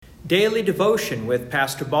Daily Devotion with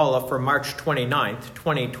Pastor Balla for March 29th,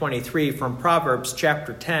 2023 from Proverbs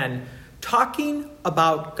chapter 10, talking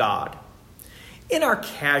about God. In our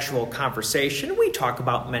casual conversation, we talk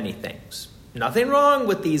about many things. Nothing wrong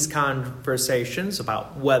with these conversations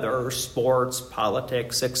about weather, sports,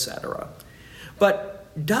 politics, etc.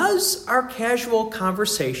 But does our casual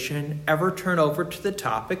conversation ever turn over to the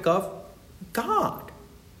topic of God?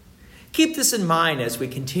 Keep this in mind as we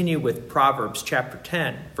continue with Proverbs chapter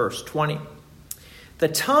 10, verse 20. The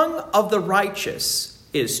tongue of the righteous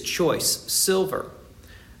is choice silver.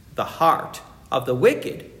 The heart of the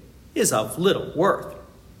wicked is of little worth.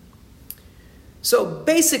 So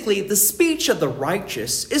basically, the speech of the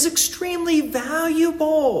righteous is extremely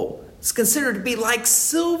valuable. It's considered to be like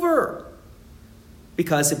silver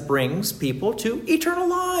because it brings people to eternal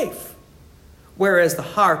life. Whereas the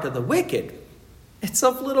heart of the wicked, it's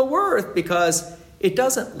of little worth because it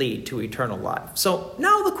doesn't lead to eternal life. So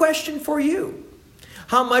now the question for you.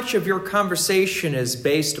 How much of your conversation is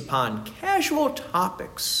based upon casual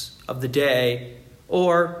topics of the day,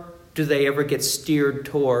 or do they ever get steered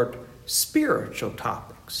toward spiritual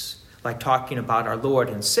topics, like talking about our Lord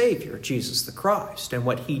and Savior, Jesus the Christ, and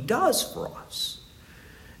what he does for us?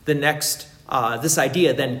 This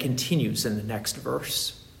idea then continues in the next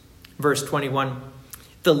verse. Verse 21.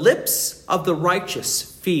 The lips of the righteous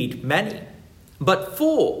feed many, but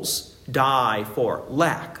fools die for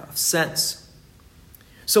lack of sense.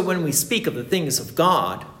 So when we speak of the things of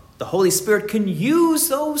God, the Holy Spirit can use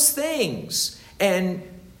those things and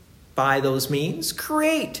by those means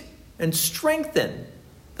create and strengthen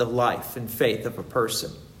the life and faith of a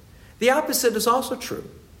person. The opposite is also true,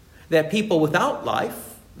 that people without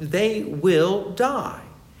life, they will die,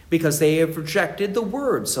 because they have rejected the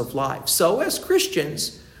words of life. So as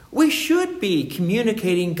Christians, we should be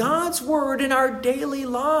communicating God's word in our daily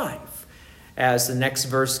life, as the next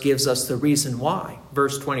verse gives us the reason why.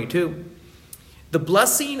 Verse 22, the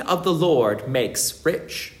blessing of the Lord makes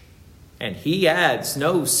rich, and he adds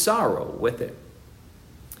no sorrow with it.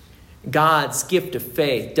 God's gift of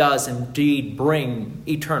faith does indeed bring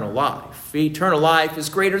eternal life. Eternal life is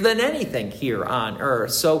greater than anything here on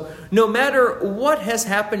earth. So no matter what has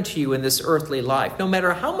happened to you in this earthly life, no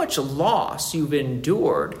matter how much loss you've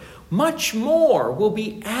endured, much more will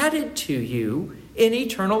be added to you in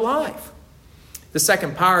eternal life. The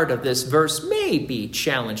second part of this verse may be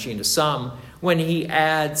challenging to some when he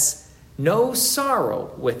adds no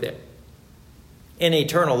sorrow with it. In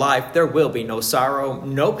eternal life, there will be no sorrow,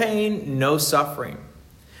 no pain, no suffering.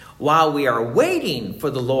 While we are waiting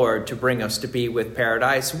for the Lord to bring us to be with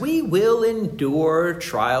paradise, we will endure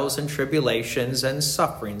trials and tribulations and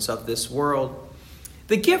sufferings of this world.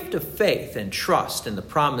 The gift of faith and trust in the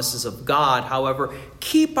promises of God, however,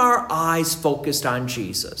 keep our eyes focused on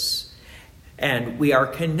Jesus. And we are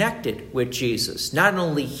connected with Jesus, not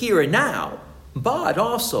only here and now, but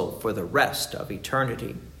also for the rest of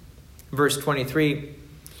eternity. Verse 23,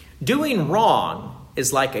 doing wrong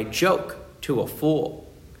is like a joke to a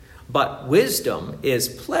fool, but wisdom is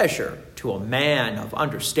pleasure to a man of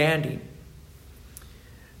understanding.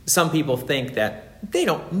 Some people think that they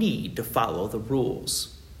don't need to follow the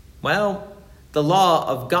rules. Well, the law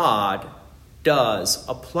of God does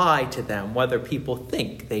apply to them, whether people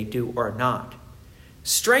think they do or not.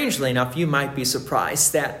 Strangely enough, you might be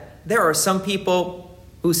surprised that there are some people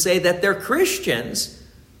who say that they're Christians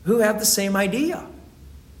who have the same idea.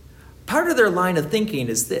 Part of their line of thinking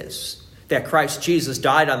is this, that Christ Jesus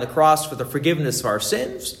died on the cross for the forgiveness of our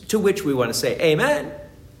sins, to which we want to say amen.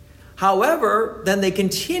 However, then they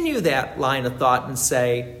continue that line of thought and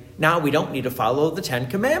say, now we don't need to follow the 10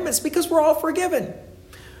 Commandments because we're all forgiven.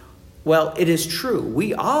 Well, it is true,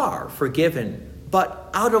 we are forgiven, but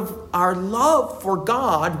out of our love for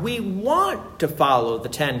God, we want to follow the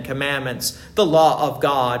 10 Commandments, the law of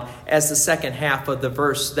God, as the second half of the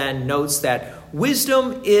verse then notes that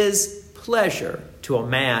wisdom is pleasure to a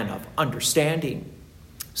man of understanding.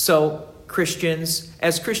 So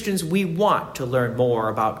as Christians, we want to learn more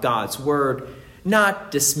about God's word,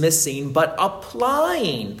 not dismissing, but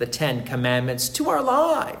applying the 10 Commandments to our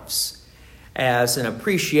lives as an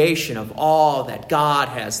appreciation of all that God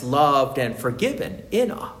has loved and forgiven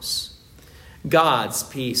in us. God's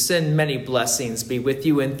peace and many blessings be with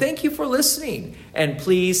you, and thank you for listening. And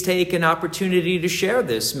please take an opportunity to share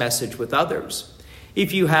this message with others.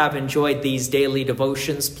 If you have enjoyed these daily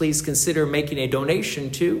devotions, please consider making a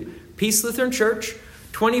donation to Peace Lutheran Church,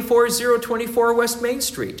 24024 West Main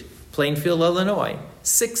Street, Plainfield, Illinois,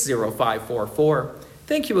 60544.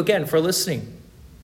 Thank you again for listening.